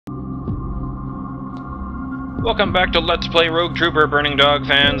Welcome back to Let's Play Rogue Trooper, Burning Dog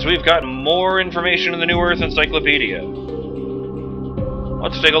fans. We've got more information in the New Earth Encyclopedia.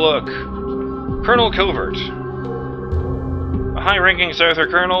 Let's take a look. Colonel Covert. A high-ranking Souther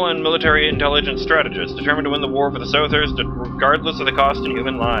colonel and military intelligence strategist, determined to win the war for the Southers regardless of the cost in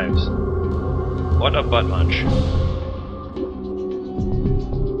human lives. What a butt munch.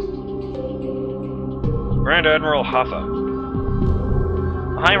 Grand Admiral Hoffa.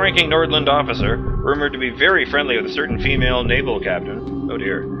 A high-ranking Nordland officer, rumored to be very friendly with a certain female naval captain. Oh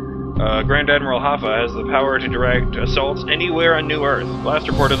dear. Grand Admiral Hoffa has the power to direct assaults anywhere on New Earth. Last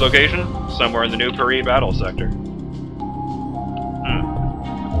reported location? Somewhere in the New Paris battle sector.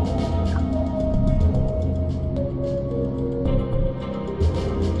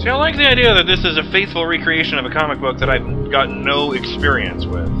 See, I like the idea that this is a faithful recreation of a comic book that I've got no experience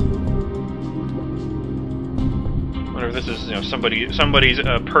with. I wonder if this is, you know, somebody's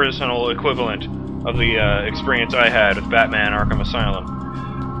personal equivalent of the experience I had with Batman Arkham Asylum.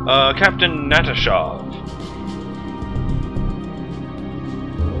 Captain Natashov.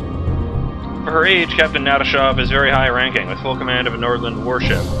 For her age, Captain Natashov is very high-ranking, with full command of a Nordland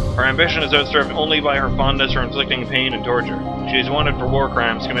warship. Her ambition is outstripped only by her fondness for inflicting pain and torture. She is wanted for war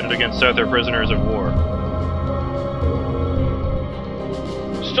crimes committed against Souther prisoners of war.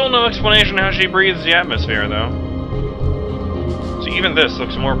 Still no explanation how she breathes the atmosphere, though. So even this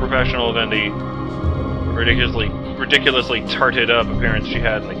looks more professional than the ridiculously tarted up appearance she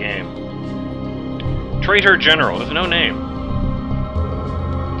had in the game. Traitor General, with no name.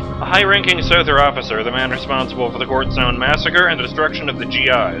 A high-ranking Souther officer, the man responsible for the Court Zone massacre and the destruction of the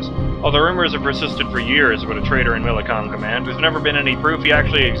GIs. Although rumors have persisted for years about a traitor in Millicom Command, there's never been any proof he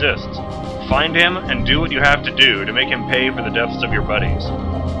actually exists. Find him and do what you have to do to make him pay for the deaths of your buddies.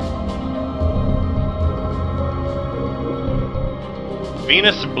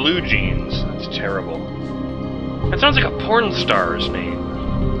 Venus Blue Jeans. That's terrible. That sounds like a porn star's name.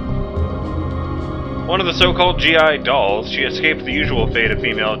 One of the so-called GI dolls, she escaped the usual fate of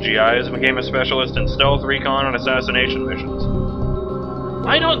female GIs and became a specialist in stealth, recon, and assassination missions.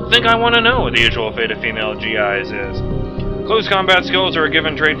 I don't think I want to know what the usual fate of female GIs is. Close combat skills are a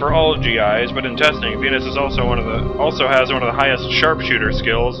given trait for all GIs, but in testing, Venus is also has one of the highest sharpshooter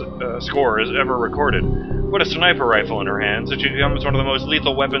scores ever recorded. Put a sniper rifle in her hands, and she becomes one of the most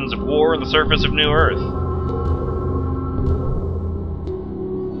lethal weapons of war on the surface of New Earth.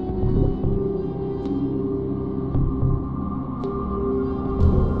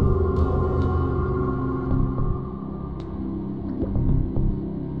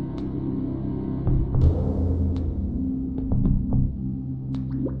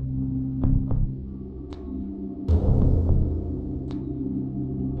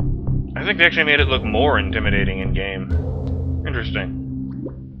 I think they actually made it look more intimidating in-game.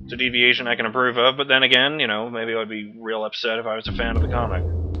 Interesting. It's a deviation I can approve of, but then again, you know, maybe I would be real upset if I was a fan of the comic.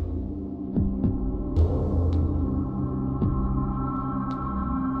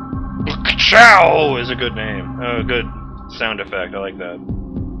 Chow is a good name. A good sound effect, I like that.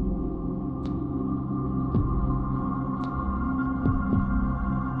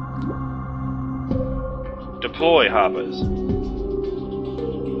 Deploy Hoppas.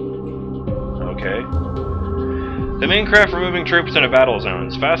 Okay. The main craft for moving troops into battle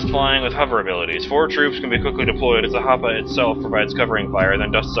zones, fast flying with hover abilities. 4 troops can be quickly deployed as the Hoppa itself provides covering fire,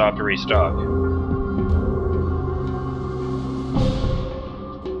 then dusts off to restock.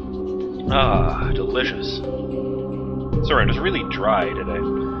 Ah, delicious. Sorry, I'm just really dry today.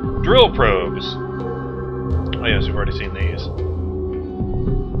 Drill probes! Oh yes, we've already seen these.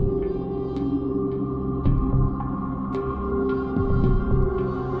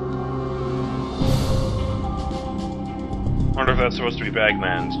 I wonder if that's supposed to be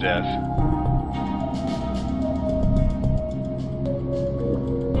Bagman's death.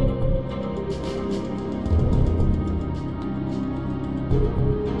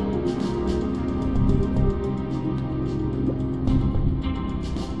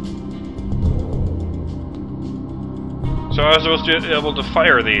 So I was supposed to be able to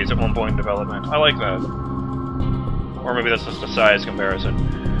fire these at one point in development. I like that. Or maybe that's just a size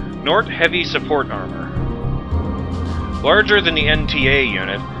comparison. Nort Heavy Support Armor. Larger than the NTA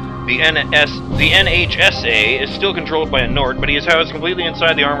unit, the NHSA is still controlled by a Nort, but he is housed completely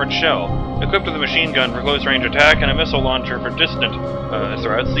inside the armored shell. Equipped with a machine gun for close-range attack and a missile launcher for distant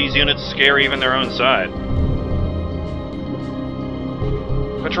threats, these units scare even their own side.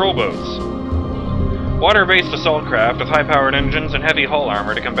 Patrol boats. Water-based assault craft with high-powered engines and heavy hull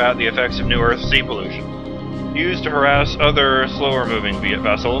armor to combat the effects of New Earth sea pollution. Used to harass other slower-moving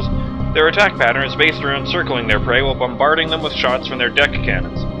vessels, their attack pattern is based around circling their prey while bombarding them with shots from their deck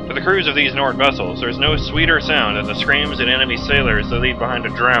cannons. For the crews of these Nord vessels, there's no sweeter sound than the screams of enemy sailors they leave behind to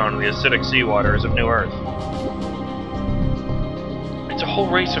drown in the acidic seawaters of New Earth. It's a whole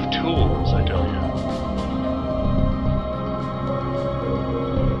race of tools, I tell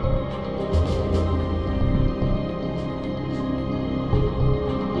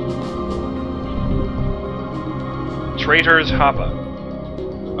you. Traitors Hoppa.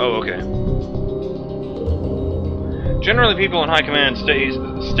 Oh, okay. Generally, people in high command stay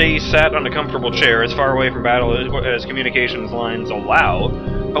sat on a comfortable chair as far away from battle as communications lines allow,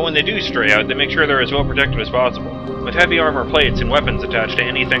 but when they do stray out, they make sure they're as well protected as possible. With heavy armor plates and weapons attached to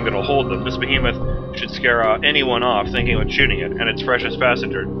anything that'll hold them, this behemoth should scare anyone off thinking about shooting it and its precious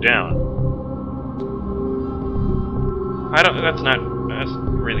passenger down. That's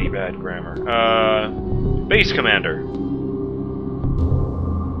really bad grammar. Base Commander.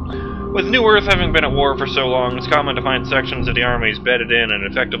 With New Earth having been at war for so long, it's common to find sections of the armies bedded in and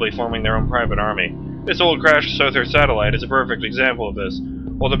effectively forming their own private army. This old crashed South Earth satellite is a perfect example of this.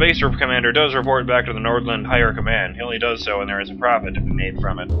 While the base commander does report back to the Nordland Higher Command, he only does so when there is a profit to be made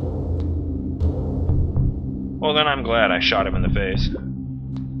from it. Well, then I'm glad I shot him in the face.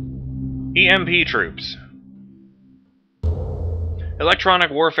 EMP troops. Electronic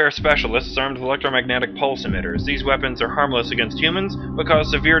warfare specialists armed with electromagnetic pulse emitters. These weapons are harmless against humans, but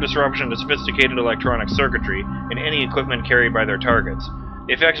cause severe disruption to sophisticated electronic circuitry in any equipment carried by their targets.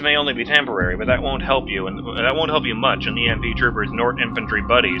 The effects may only be temporary, but that won't help you, and that won't help you much, and the EMP troopers' Nort infantry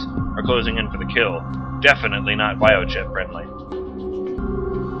buddies are closing in for the kill. Definitely not biochip friendly.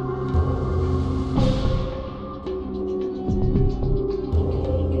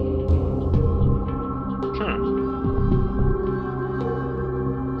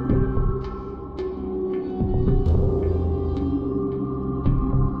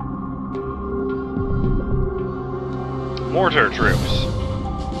 Mortar troops.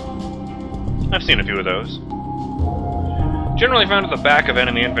 I've seen a few of those. Generally found at the back of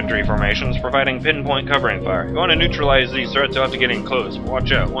enemy infantry formations, providing pinpoint covering fire. If you want to neutralize these threats, you'll have to get in close. But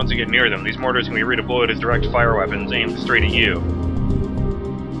watch out, once you get near them, these mortars can be redeployed as direct fire weapons aimed straight at you.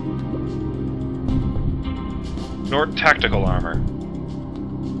 Nord Tactical Armor.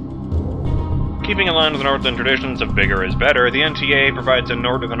 Keeping in line with the Nordland traditions of bigger is better, the NTA provides a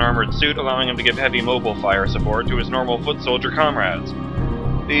Nord with an armored suit, allowing him to give heavy mobile fire support to his normal foot soldier comrades.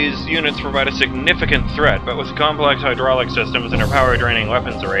 These units provide a significant threat, but with complex hydraulic systems and their power-draining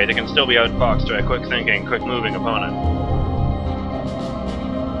weapons array, they can still be outfoxed by a quick-thinking, quick-moving opponent.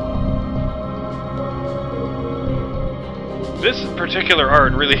 This particular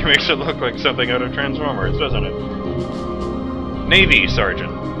art really makes it look like something out of Transformers, doesn't it? Navy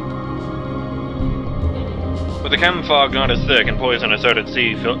Sergeant. With a chem fog not as thick and poisonous out at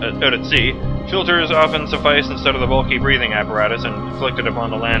sea, filters often suffice instead of the bulky breathing apparatus inflicted upon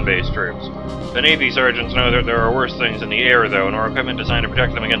the land-based troops. The Navy sergeants know that there are worse things in the air, though, and are equipment designed to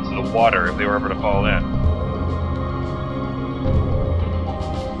protect them against the water if they were ever to fall in.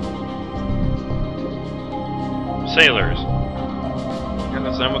 Sailors. And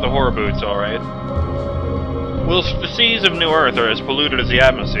that's them with the horror boots, alright. Whilst the seas of New Earth are as polluted as the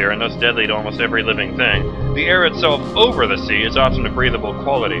atmosphere, and thus deadly to almost every living thing, the air itself over the sea is often of breathable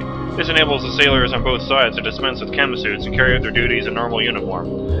quality. This enables the sailors on both sides to dispense with chem suits and carry out their duties in normal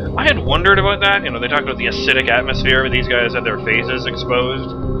uniform. I had wondered about that. You know, they talked about the acidic atmosphere, but these guys had their faces exposed.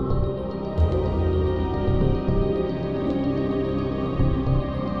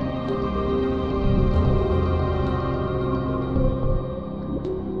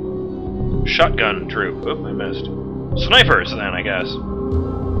 Shotgun troop. Oh, I missed. Snipers, then, I guess.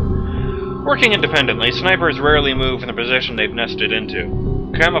 Working independently, snipers rarely move from the position they've nested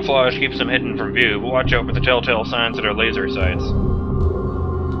into. Camouflage keeps them hidden from view, but watch out for the telltale signs of their laser sights.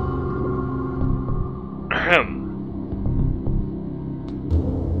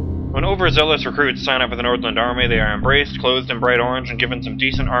 When overzealous recruits sign up for the Nordland Army, they are embraced, clothed in bright orange, and given some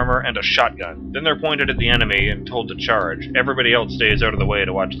decent armor and a shotgun. Then they're pointed at the enemy and told to charge. Everybody else stays out of the way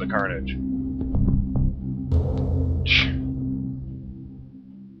to watch the carnage.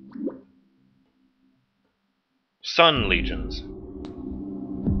 Sun Legions.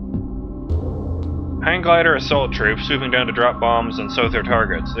 Hang glider assault troops swooping down to drop bombs and sow their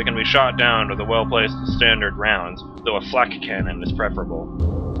targets. They can be shot down with a well-placed standard rounds, though a flak cannon is preferable.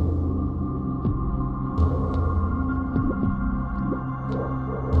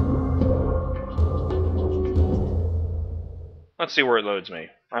 Let's see where it loads me.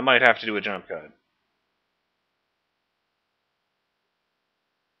 I might have to do a jump cut.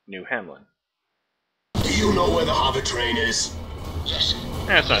 New Hamlin. Do you know where the hover train is? Yes.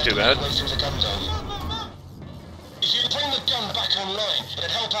 That's not too bad. If you bring the gun back online, it'd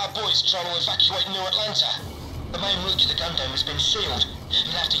help our boys trying to evacuate New Atlanta. The main route to the gun dome has been sealed.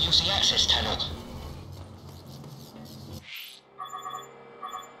 You'll have to use the access tunnel.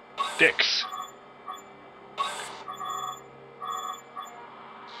 Dicks.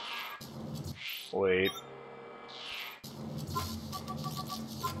 Wait.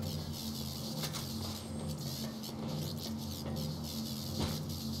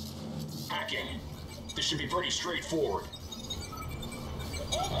 Hacking. This should be pretty straightforward.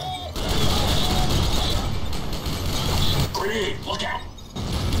 Grenade! Look out!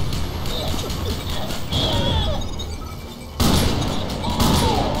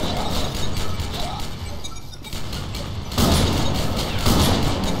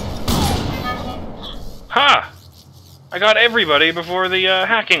 Ha! I got everybody before the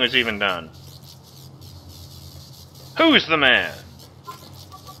hacking was even done. Who's the man?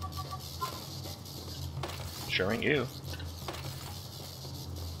 Sure ain't you.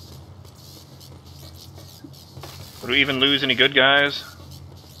 Would we even lose any good guys?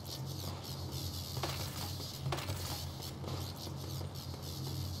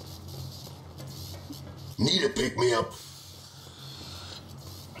 Need to pick me up.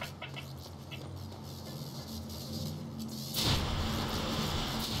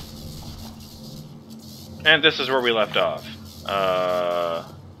 And this is where we left off.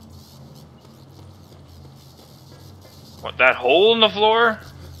 What, that hole in the floor?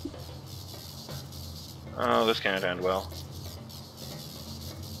 Oh, this can't end well.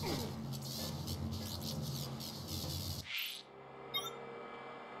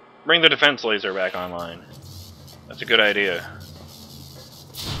 Bring the defense laser back online. That's a good idea.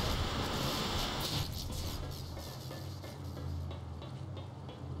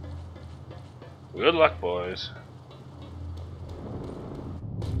 Good luck, boys.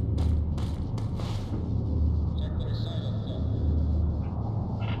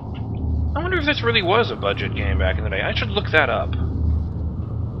 I wonder if this really was a budget game back in the day. I should look that up.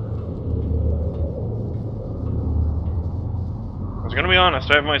 I was gonna be honest,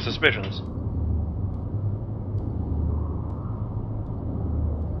 I have my suspicions.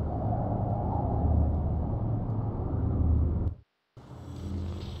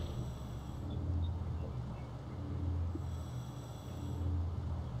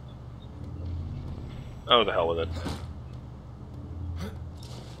 Oh, the hell with it.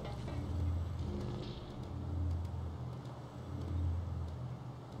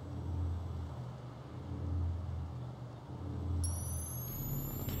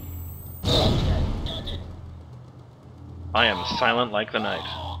 I am silent like the night.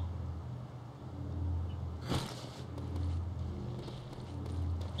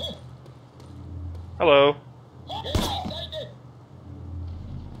 Hello.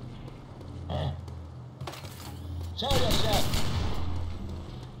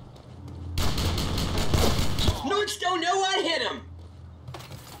 Nords don't know I hit him.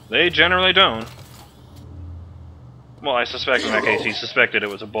 They generally don't. Well, I suspect in that case he suspected it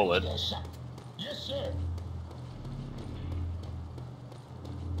was a bullet. Yes, sir.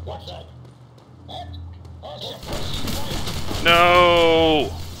 What's that?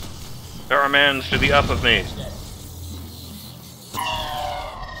 No! There are mans to the up of me.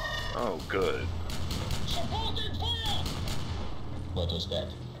 Oh, good. What was that?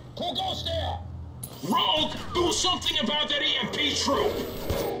 Who goes there? Rogue, do something about that EMP troop!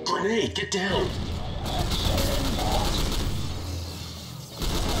 Grenade, get down!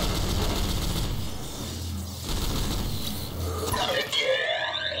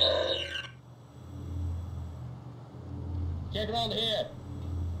 Get around here.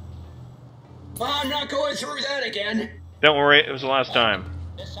 I'm not going through that again! Don't worry, it was the last time.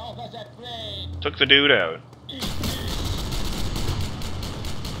 The south has that plane. Took the dude out.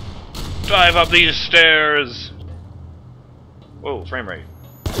 Dive up these stairs! Whoa, frame rate.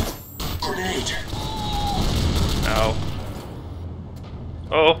 Grenade! Ow.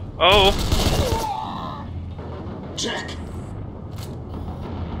 Oh, oh! Jack!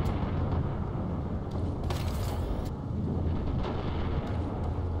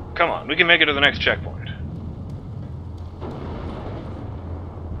 Come on, we can make it to the next checkpoint.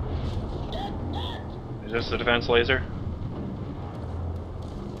 Is this the defense laser?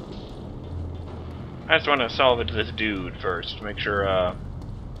 I just want to salvage this dude first to make sure,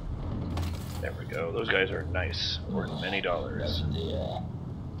 there we go. Those guys are nice. Worth many dollars.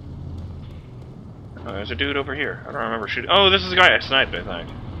 Oh, there's a dude over here. I don't remember shooting. Oh, this is the guy I sniped, I think.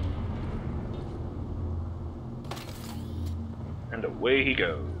 And away he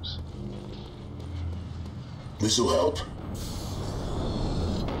goes. This'll help.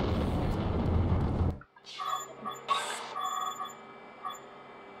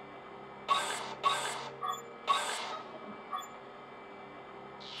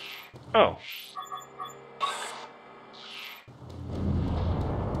 Oh.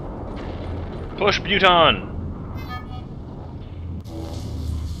 Push Buton!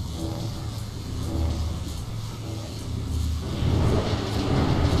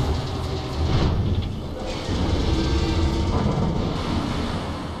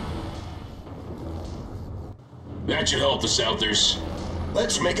 That should help the Southers.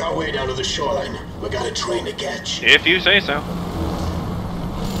 Let's make our way down to the shoreline. We got a train to catch. If you say so.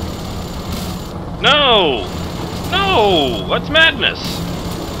 No! No! That's madness!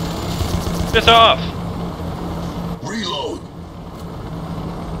 Piss off! Reload.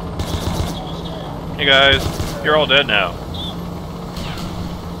 Hey guys, you're all dead now.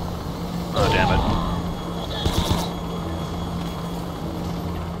 Oh, damn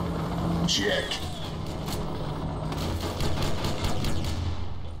it. Check.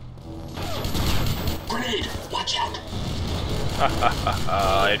 Grenade! Watch out! Ha ha ha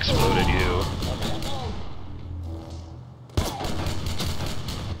ha, I exploded you.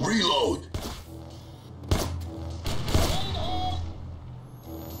 Reload!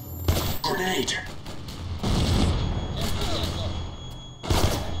 Grenade!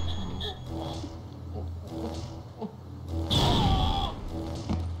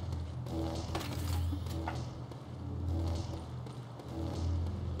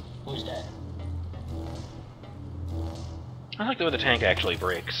 Who's that? I like the way the tank actually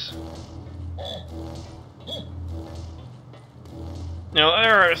breaks. You know,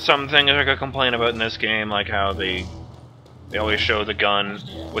 there are some things I could complain about in this game, like how they always show the gun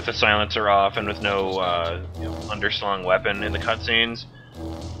with the silencer off and with no you know, underslung weapon in the cutscenes.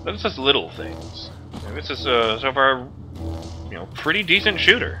 But it's just little things. And this is so far, you know, pretty decent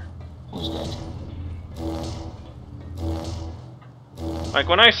shooter. Who's that? Like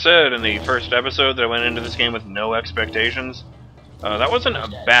when I said in the first episode that I went into this game with no expectations, that wasn't a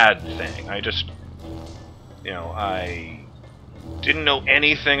bad thing. I just, you know, I didn't know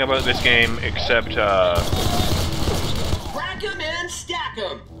anything about this game except, Rack 'em and stack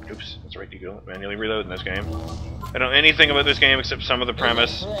 'em! oops, that's right, you go manually reload in this game. I don't know anything about this game except some of the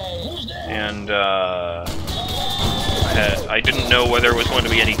premise, and, I didn't know whether it was going to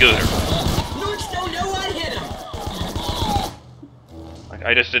be any good or not. Lords don't know I hit 'em! Like,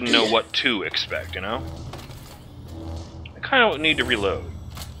 I just didn't know what to expect, you know? I kind of need to reload.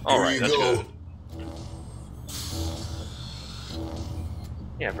 Alright, that's good.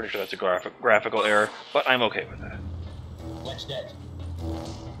 Yeah, pretty sure that's a graphical error, but I'm okay with that. What's that?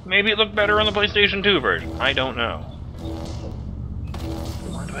 Maybe it looked better on the PlayStation 2 version. I don't know.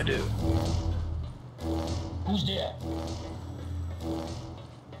 What do I do? Who's there?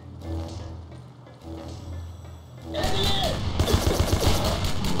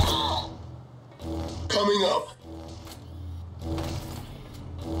 Coming up.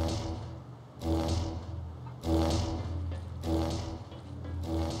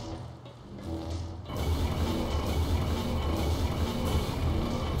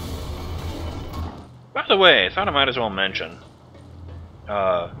 By the way, I thought I might as well mention,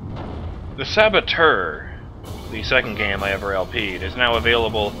 the Saboteur, the second game I ever LP'd, is now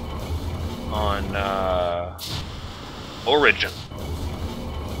available on Origin,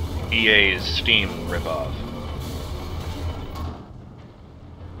 EA's Steam ripoff.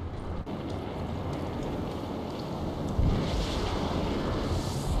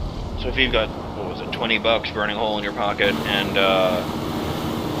 So if you've got, what was it, 20 bucks burning a hole in your pocket, and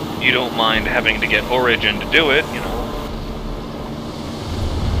you don't mind having to get Origin to do it, you know.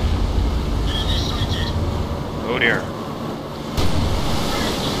 Oh dear.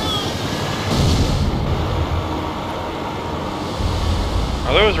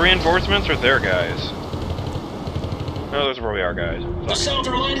 Are those reinforcements or their guys? No, those are where we are, guys. The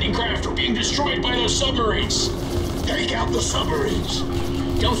Souther landing craft are being destroyed by those submarines. Take out the submarines.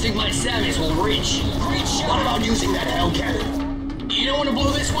 Don't think my Sammys will reach. Great shot! What about using that hell cannon? You don't want to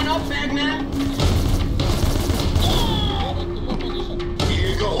blow this one up, Bagman? Here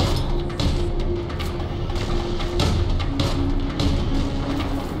you go.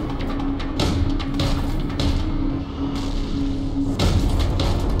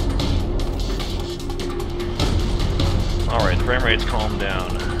 Alright, the frame rate's calmed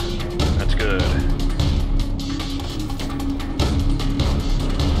down. That's good.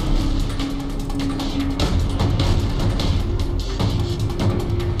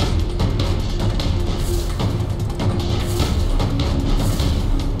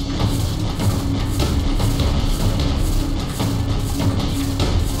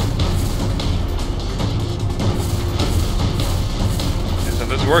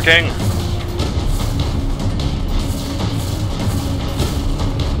 This is working.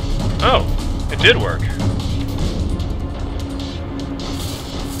 Oh, it did work.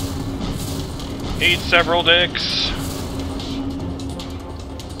 Eat several dicks.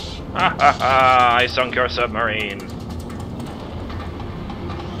 Ha ha ha, I sunk your submarine.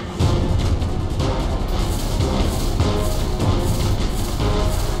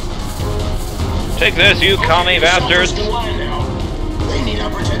 Take this, you commie bastards! They need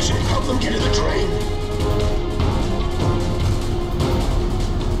our protection. Help them get to the train.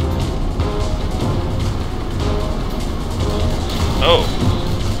 Oh.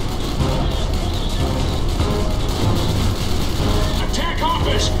 Attack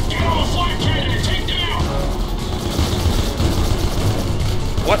office! Get on the flak cannon and take them out!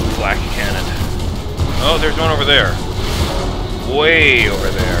 What flak cannon? Oh, there's one over there. Way over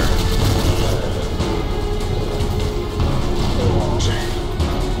there.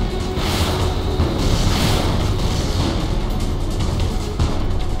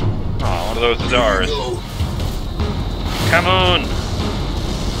 Oh, one of those is ours. Come on!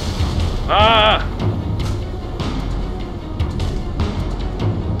 Ah!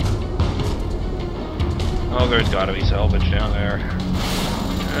 Oh, there's gotta be salvage down there.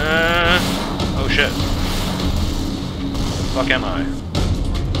 Oh shit. The fuck am I?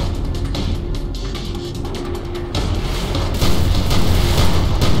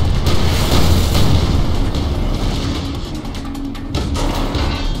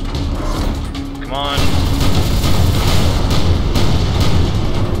 Come on.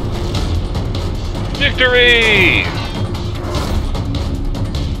 Victory!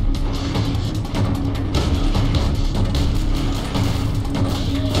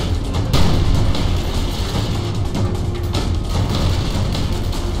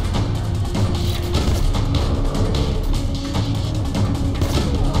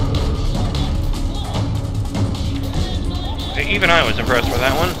 Even I was impressed with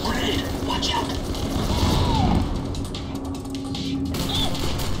that one. Watch out!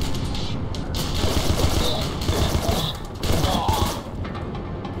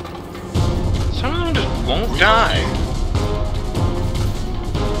 Some of them just won't die.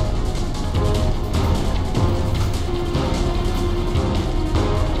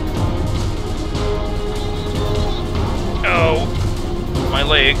 Oh, my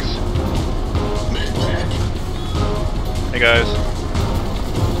legs. Hey guys.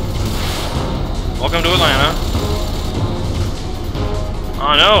 Welcome to Atlanta.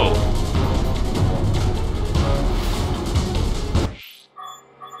 Oh no!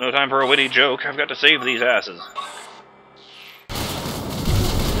 No time for a witty joke. I've got to save these asses.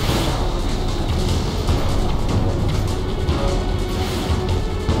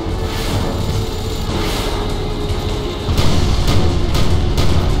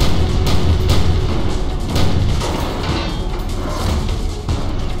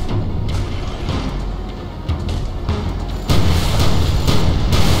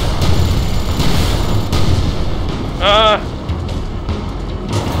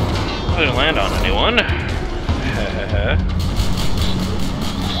 I didn't land on anyone.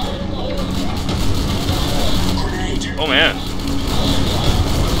 Oh man.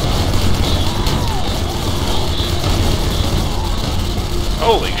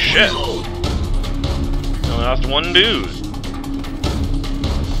 Holy shit. Only lost one dude.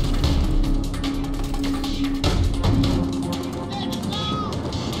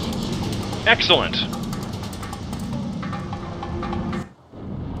 Excellent.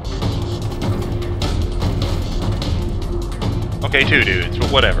 Okay, 2 dudes,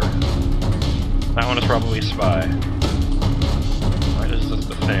 but whatever. That one is probably a spy. Alright, this is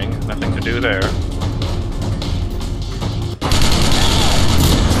the thing. Nothing to do there.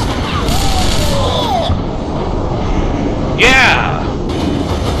 Yeah!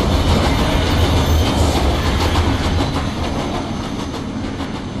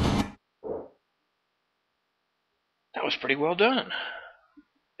 That was pretty well done.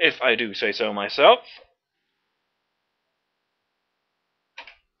 If I do say so myself.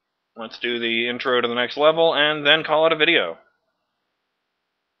 Let's do the intro to the next level, and then call it a video.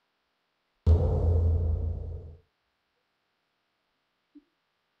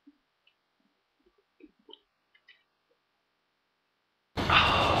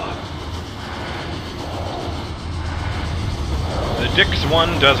 The Dix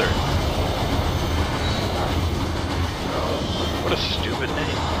One Desert. What a stupid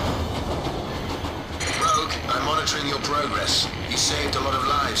name. Rogue, I'm monitoring your progress. You saved a lot of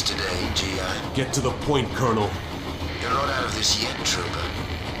lives today, GI. Get to the point, Colonel. You're not out of this yet, Trooper.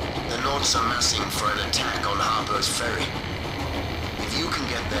 The Nords are massing for an attack on Harper's Ferry. If you can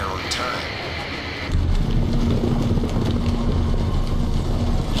get there on time...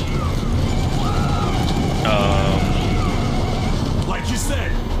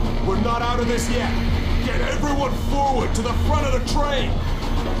 this yet. Get everyone forward to the front of the train.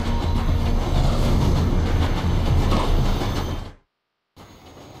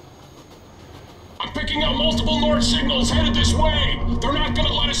 I'm picking up multiple north signals headed this way. They're not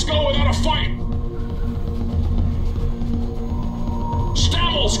gonna let us go without a fight.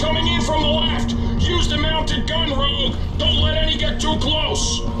 Stammel's coming in from the left. Use the mounted gun, Rogue. Don't let any get too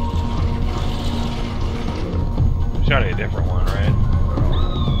close. Shot a different one, right?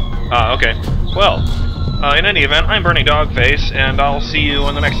 Okay. Well, in any event, I'm BurningDogFace, and I'll see you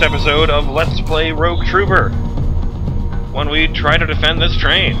in the next episode of Let's Play Rogue Trooper, when we try to defend this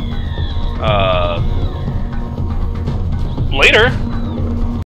train. Later!